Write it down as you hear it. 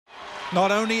Not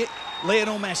only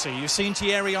Lionel Messi, you've seen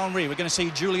Thierry Henry, we're going to see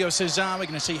Julio Cesar, we're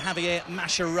going to see Javier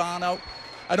Mascherano.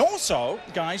 And also,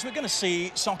 guys, we're going to see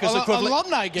soccer's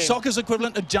alumni game. Soccer's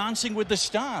equivalent of Dancing with the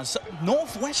Stars.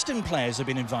 Northwestern players have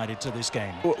been invited to this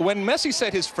game. When Messi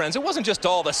said his friends, it wasn't just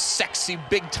all the sexy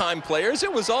big-time players.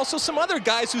 It was also some other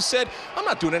guys who said, I'm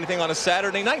not doing anything on a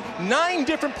Saturday night. 9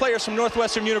 different players from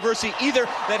Northwestern University, either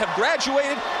that have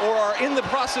graduated or are in the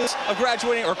process of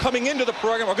graduating or coming into the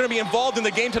program, are going to be involved in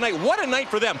the game tonight. What a night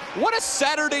for them. What a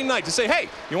Saturday night to say, hey,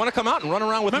 you want to come out and run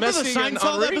around with Messi and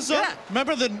Henry? Episode? Yeah.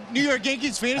 Remember the New York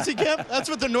Yankees fantasy camp? That's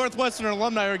what the Northwestern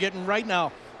alumni are getting right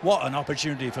now. What an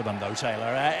opportunity for them, though, Taylor.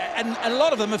 And a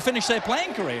lot of them have finished their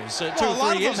playing careers 2 or 3 years ago. A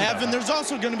lot of them have, and there's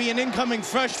also going to be an incoming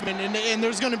freshman, and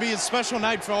there's going to be a special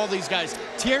night for all these guys.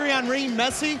 Thierry Henry,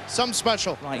 Messi, something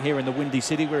special. Right here in the Windy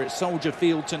City, we're at Soldier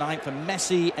Field tonight for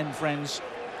Messi and friends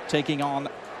taking on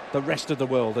the rest of the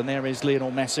world. And there is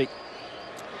Lionel Messi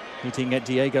meeting at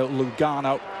Diego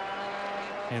Lugano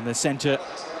in the center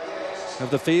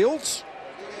of the field.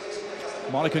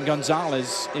 Monica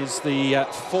Gonzalez is the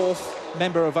 4th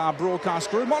member of our broadcast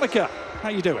crew. Monica, how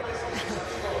you doing?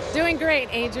 Doing great,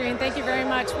 Adrian. Thank you very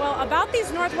much. Well, about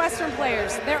these Northwestern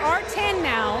players, there are 10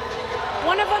 now.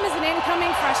 One of them is an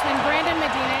incoming freshman, Brandon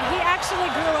Medina. He actually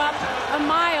grew up a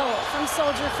mile from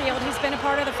Soldier Field. He's been a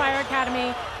part of the Fire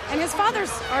Academy, and his father's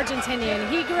Argentinian.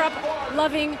 He grew up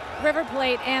loving River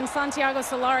Plate and Santiago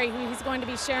Solari, who he's going to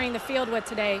be sharing the field with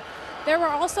today. There were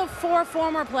also 4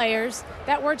 former players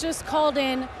that were just called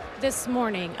in this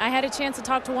morning. I had a chance to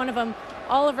talk to one of them,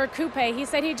 Oliver Coupe. He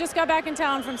said he just got back in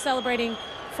town from celebrating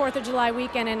 4th of July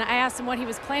weekend, and I asked him what he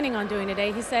was planning on doing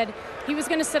today. He said he was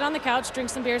going to sit on the couch,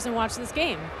 drink some beers, and watch this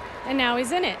game. And now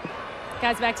he's in it.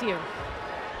 Guys, back to you.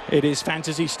 It is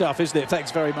fantasy stuff, isn't it?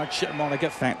 Thanks very much, Monica.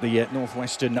 In fact, the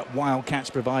Northwestern Wildcats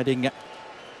providing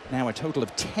now a total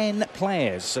of 10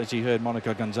 players, as you heard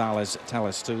Monica Gonzalez tell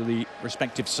us, to the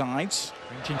respective sides.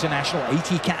 French international,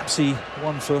 80 caps he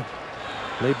won for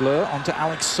Les Bleus. On to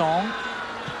Alex Song.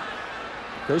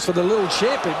 Goes for the little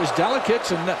chip. It was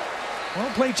delicate, and well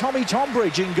played Tommy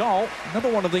Tombridge in goal.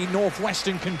 Another one of the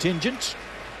Northwestern contingent.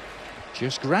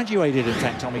 Just graduated, in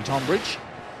fact, Tommy Tombridge.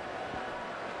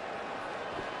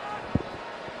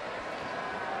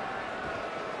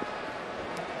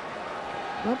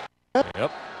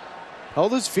 Yep.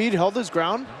 Held his feet, held his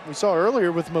ground. We saw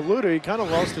earlier with Maluda, he kind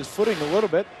of lost his footing a little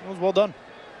bit. That was well done.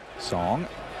 Song.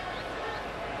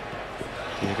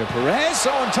 Diego Perez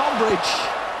on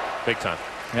Tombridge. Big time.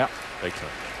 Yeah. Big time.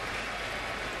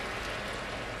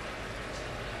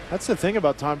 That's the thing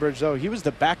about Tombridge, though. He was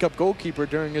the backup goalkeeper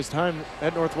during his time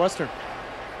at Northwestern.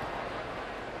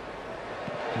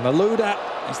 Maluda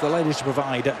is the latest to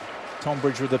provide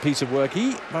Tombridge with a piece of work.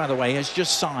 He, by the way, has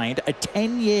just signed a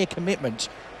 10-year commitment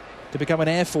to become an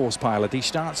Air Force pilot. He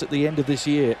starts at the end of this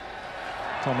year,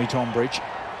 Tommy Tombridge.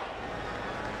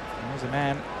 There's a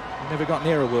man who never got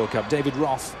near a World Cup, David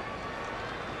Roth.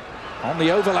 On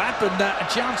the overlap, and a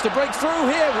chance to break through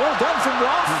here. Well done from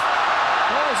Roth.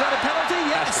 Oh, is that a penalty?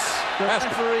 Yes. The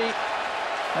referee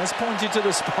has pointed to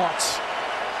the spot.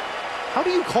 How do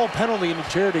you call penalty in a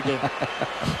charity game?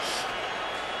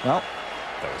 Well,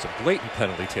 that was a blatant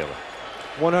penalty, Taylor.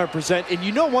 100%. And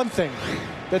you know one thing,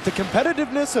 that the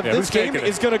competitiveness of this game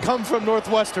is going to come from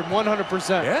Northwestern,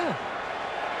 100%. Yeah.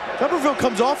 Tuberville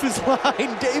comes off his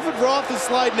line. David Roth is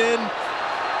sliding in.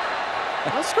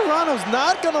 Mascherano's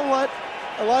not going to let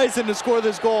Eliason to score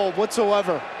this goal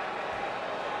whatsoever.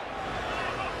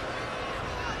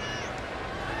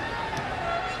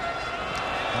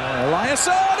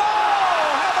 Eliason. Oh,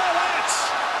 how about that?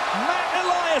 Matt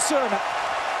Eliason,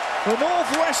 the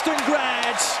Northwestern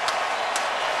grads.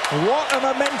 What a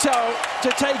memento to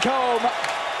take home.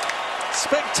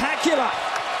 Spectacular.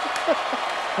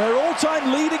 Their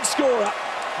all-time leading scorer.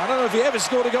 I don't know if he ever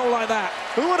scored a goal like that.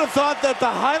 Who would have thought that the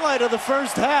highlight of the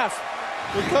first half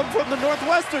would come from the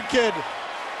Northwestern kid?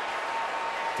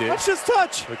 Watch this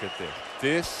touch. Look at this.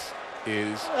 This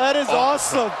is That is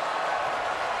awesome.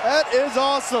 That is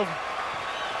awesome.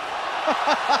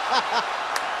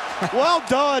 Well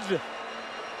done.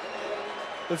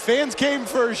 The fans came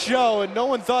for a show, and no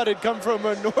one thought it'd come from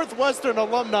a Northwestern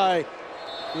alumni.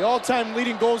 The all-time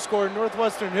leading goal scorer in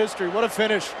Northwestern history. What a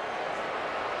finish.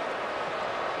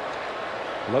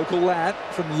 Local lad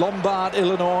from Lombard,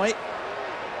 Illinois.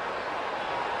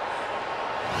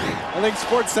 I think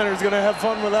Sports Center is going to have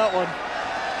fun with that one.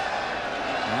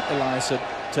 Matt Eliason,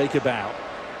 take a bow.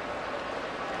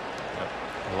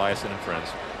 Eliason and friends.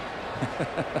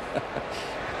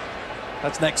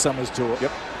 That's next summer's tour.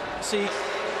 Yep. See,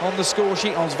 on the score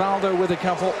sheet, Osvaldo with a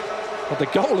couple. But the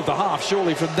goal of the half,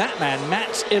 surely from that man,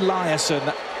 Matt Eliason.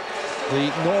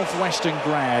 the Northwestern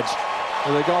grad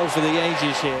with a goal for the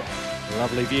ages here.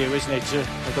 Lovely view, isn't it,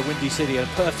 of the Windy City? A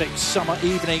perfect summer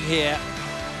evening here.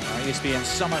 ESPN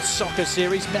Summer Soccer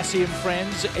Series. Messi and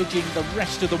friends edging the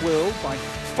rest of the world by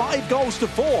 5 goals to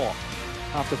 4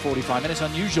 after 45 minutes.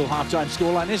 Unusual half-time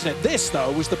scoreline, isn't it? This,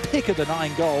 though, was the pick of the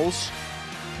 9 goals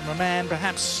from a man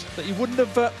perhaps that you wouldn't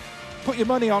have put your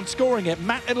money on scoring it.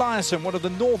 Matt Eliasson, one of the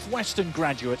Northwestern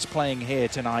graduates playing here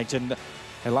tonight. And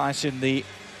Eliasson, the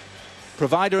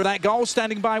provider of that goal,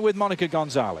 standing by with Monica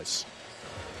Gonzalez.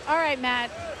 All right,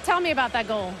 Matt, tell me about that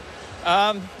goal.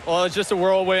 Well, it was just a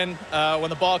whirlwind. When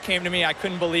the ball came to me, I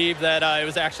couldn't believe that it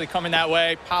was actually coming that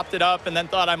way. Popped it up and then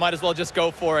thought I might as well just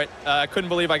go for it. I couldn't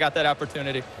believe I got that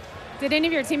opportunity. Did any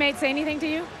of your teammates say anything to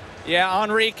you? Yeah,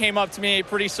 Henri came up to me,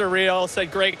 pretty surreal,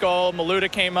 said great goal.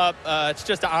 Maluda came up. It's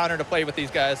just an honor to play with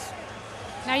these guys.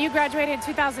 Now, you graduated in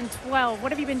 2012.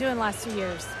 What have you been doing the last 2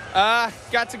 years?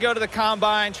 Got to go to the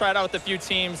Combine, tried out with a few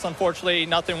teams. Unfortunately,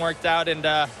 nothing worked out,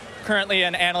 and currently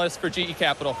an analyst for GE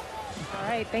Capital. All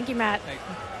right, thank you, Matt.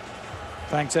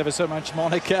 Thanks ever so much,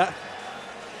 Monica.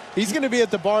 He's going to be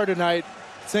at the bar tonight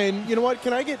saying, you know what,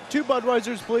 can I get 2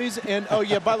 Budweisers, please? And, oh,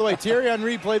 yeah, by the way, Thierry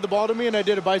Henry played the ball to me, and I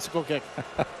did a bicycle kick.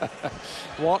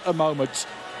 What a moment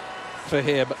for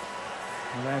him.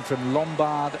 A man from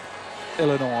Lombard,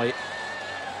 Illinois.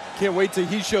 Can't wait till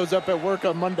he shows up at work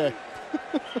on Monday.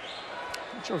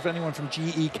 Not sure if anyone from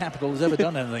GE Capital has ever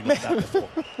done anything like that before.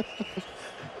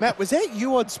 Matt, was that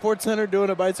you on SportsCenter doing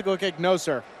a bicycle kick? No,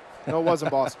 sir. No, it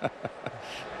wasn't, boss.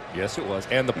 Yes, it was.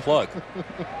 And the plug.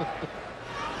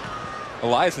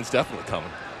 Eliasson's definitely coming.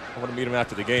 I want to meet him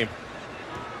after the game,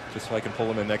 just so I can pull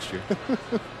him in next year.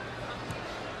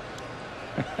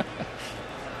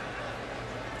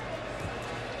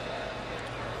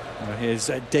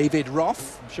 Here's David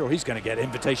Roth. I'm sure he's going to get an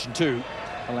invitation too,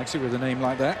 Alexi, with a name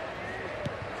like that.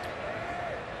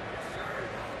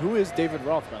 Who is David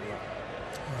Roth, by the way?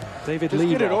 David Just Lee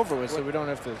get it Roth. over with so we don't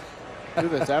have to do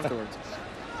this afterwards.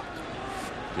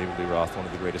 David Lee Roth, one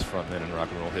of the greatest frontmen in rock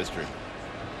and roll history.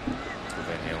 For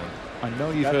Van Halen. I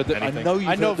know you've heard that. I know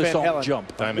you've heard the Van song Halen.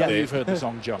 Jump. Diamond Yeah, Dave. you've heard the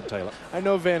song Jump, Taylor. I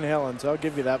know Van Halen, so I'll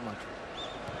give you that much.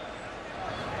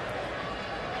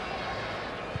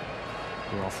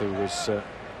 Roth, who was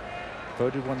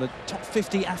voted one of the top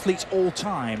 50 athletes all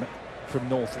time from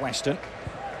Northwestern.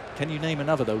 Can you name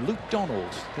another, though? Luke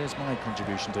Donald. There's my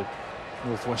contribution to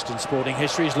Northwestern sporting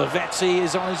history. Lavetzi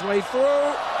is on his way through.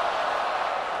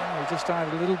 Oh, he just had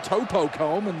a little toe poke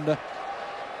home, and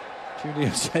Julio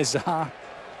Cesar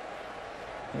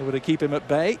able to keep him at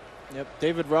bay. Yep,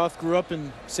 David Roth grew up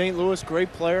in St. Louis,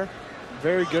 great player,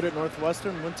 very good at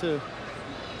Northwestern, went to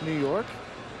New York.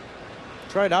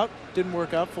 Tried out, didn't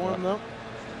work out for him, though.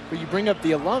 But you bring up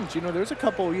the alums, you know, there's a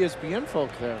couple ESPN folk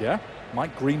there. Yeah,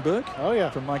 Mike Greenberg. Oh,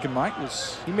 yeah. From Mike and Mike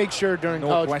was. He makes sure during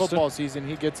college Northwestern. football season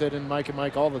he gets it in Mike and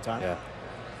Mike all the time. Yeah.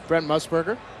 Brent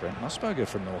Musburger. Brent Musburger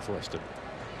from Northwestern.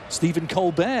 Stephen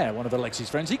Colbert, one of Alexi's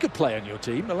friends. He could play on your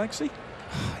team, Alexi.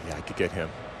 Yeah, I could get him.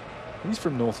 He's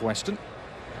from Northwestern.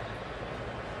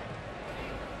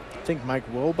 I think Mike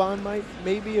Wilbon might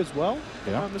maybe as well, if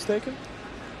I'm not mistaken.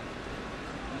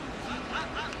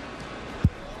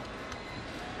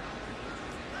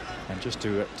 And just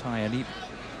to tie a neat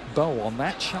bow on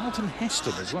that, Charlton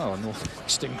Heston as well, a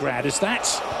Northwestern grad. Is that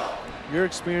your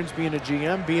experience being a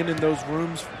GM, being in those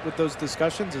rooms with those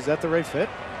discussions, is that the right fit?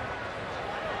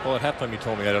 Well, at halftime you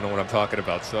told me I don't know what I'm talking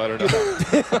about, so I don't know.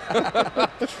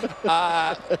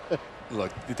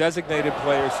 Look, the designated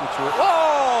player situation.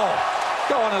 Oh!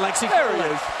 Go on, Alexi. There he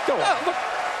is. Go on.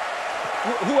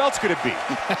 Who else could it be?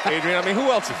 Adrian, I mean, who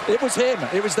else is it? It was him.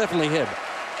 It was definitely him.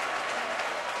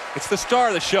 It's the star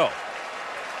of the show.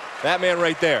 That man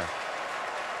right there.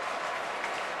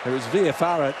 It was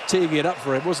Villafara teeing it up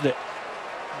for him, wasn't it?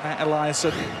 Matt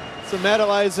Eliasson. So Matt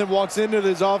Eliasson walks into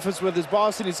his office with his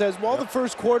boss and he says, well, the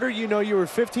first quarter, you know, you were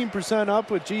 15% up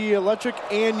with GE Electric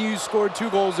and you scored 2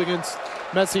 goals against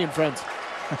Messi and friends.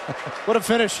 What a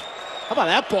finish. How about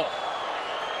that ball?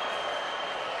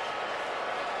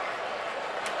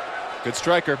 Good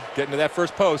striker, getting to that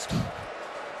first post.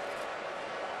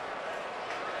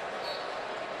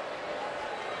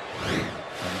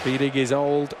 And beating his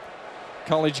old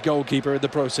college goalkeeper in the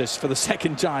process for the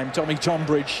second time. Tommy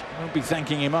Tombridge won't be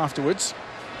thanking him afterwards.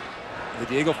 The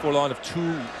Diego Forlan of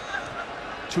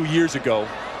two years ago.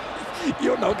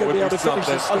 You're not going to be able to finish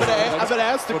this. I'm going to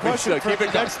ask the question for the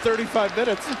next 35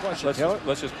 minutes.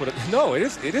 Let's just put it. No, it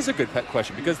is a good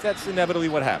question because that's inevitably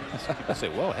what happens. People say,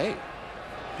 well, hey,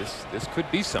 this could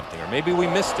be something, or maybe we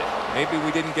missed it. Maybe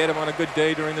we didn't get him on a good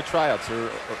day during the tryouts or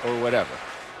whatever.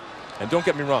 And don't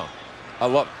get me wrong, I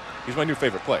love him. He's my new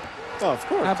favorite player. Oh, of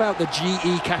course. How about the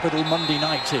GE Capital Monday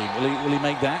night team? Will he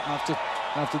make that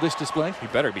after this display? He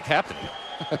better be captain.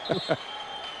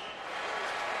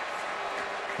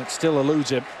 It still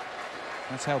eludes him.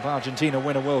 Let's help Argentina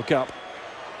win a World Cup.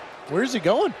 Where's he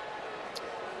going?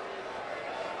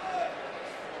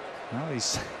 Well,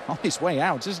 he's on his way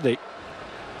out, isn't he?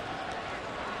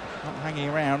 Not hanging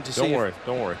around to see. Don't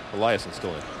worry. Eliasson's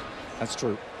still in. That's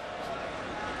true.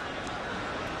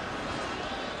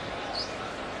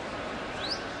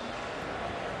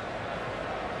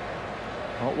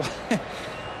 Oh,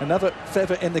 another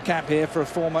feather in the cap here for a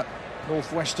former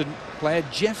Northwestern player.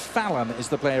 Jeff Fallon is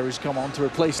the player who's come on to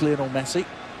replace Lionel Messi.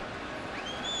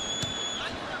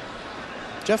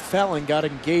 Jeff Fallon got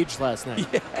engaged last night.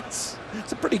 Yes,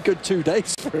 it's a pretty good 2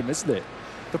 days for him, isn't it?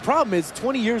 The problem is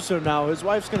 20 years from now, his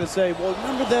wife's going to say, well,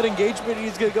 remember that engagement?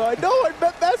 He's going to go, I know, I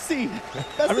met Messi.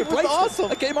 Messi was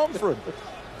awesome. I came on for him.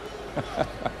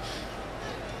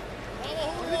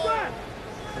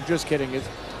 I'm just kidding. His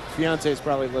fiance is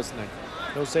probably listening.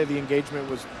 He'll say the engagement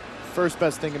was first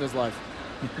best thing in his life.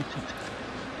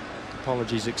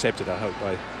 Apologies accepted, I hope,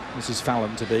 by Mrs.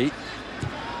 Fallon to be.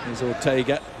 Here's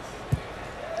Ortega.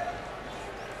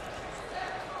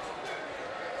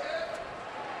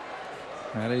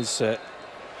 That is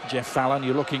Jeff Fallon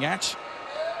you're looking at.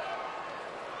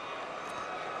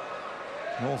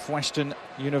 Northwestern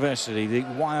University, the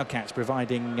Wildcats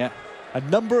providing a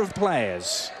number of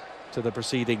players to the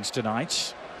proceedings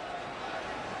tonight.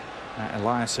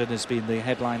 Eliasson has been the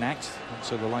headline act.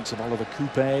 Also the likes of Oliver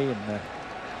Coupe and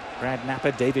Brad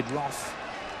Napper, David Roth,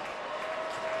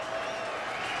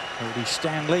 Cody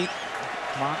Stanley,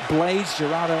 Mark Blades,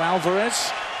 Gerardo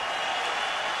Alvarez.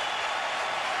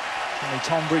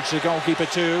 Tom Bridge, the goalkeeper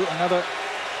too. Another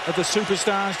of the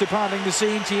superstars departing the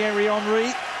scene, Thierry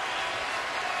Henry.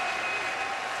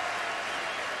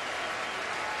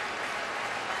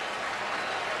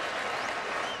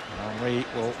 Henry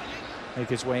will make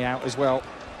his way out as well.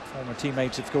 Former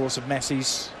teammates, of course, of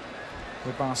Messi's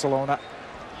with Barcelona.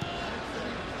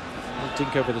 We'll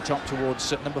dink over the top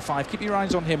towards number 5. Keep your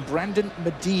eyes on him, Brandon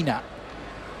Medina.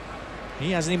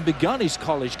 He hasn't even begun his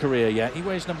college career yet. He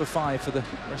wears number 5 for the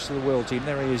rest of the world team.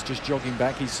 There he is, just jogging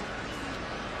back. He's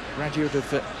a graduate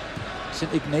of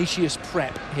St. Ignatius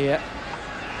Prep here.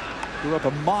 Grew up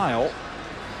a mile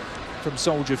from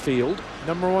Soldier Field.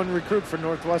 #1 recruit for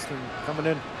Northwestern coming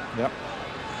in. Yep.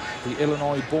 The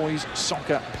Illinois Boys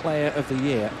Soccer Player of the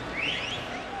Year.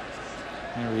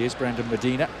 There he is, Brandon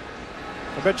Medina.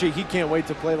 I bet you he can't wait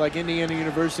to play like Indiana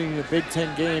University in a Big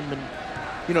Ten game, and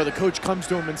you know the coach comes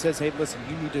to him and says, "Hey, listen,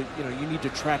 you need to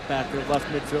track back your left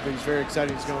midfielder." He's very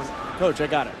excited. He's going, "Coach, I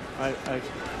got it. I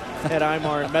had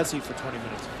Aymar and Messi for 20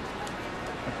 minutes."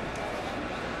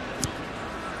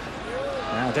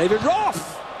 Now David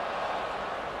Roth.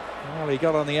 Well, he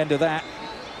got on the end of that.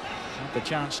 Had the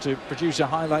chance to produce a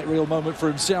highlight reel moment for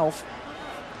himself.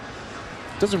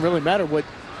 Doesn't really matter what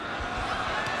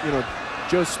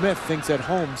Joe Smith thinks at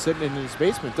home sitting in his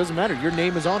basement. Doesn't matter. Your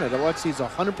name is on it. Alexi's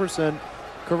 100%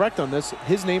 correct on this.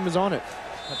 His name is on it.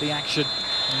 At the action,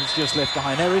 he's just left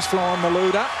behind. There is Florin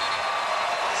Malouda.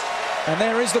 And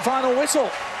there is the final whistle.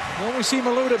 Will we see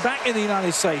Malouda back in the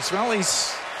United States? Well,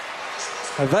 he's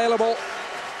available.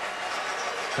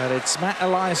 But it's Matt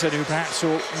Eliasson who perhaps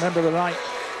will remember the night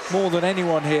more than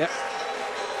anyone here.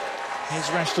 His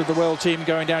rest of the world team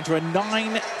going down to a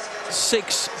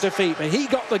 9-6 defeat. But he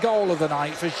got the goal of the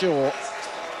night for sure.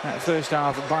 That first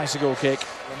half bicycle kick.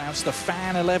 Announced the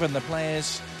Fan 11, the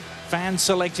players fans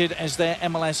selected as their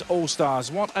MLS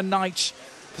All-Stars. What a night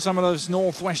for some of those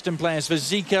Northwestern players, for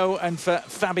Zico and for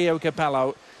Fabio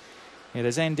Capello. It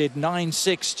has ended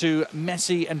 9-6 to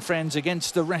Messi and friends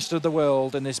against the rest of the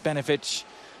world, and this benefits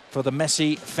for the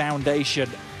Messi Foundation.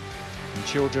 And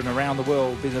children around the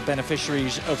world will be the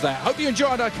beneficiaries of that. Hope you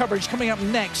enjoyed our coverage. Coming up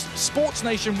next, Sports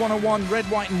Nation 101 Red,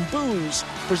 White and Booze,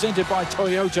 presented by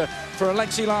Toyota. For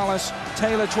Alexi Lalas,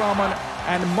 Taylor Twellman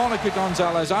and Monica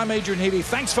Gonzalez, I'm Adrian Healy.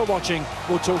 Thanks for watching.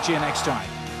 We'll talk to you next time.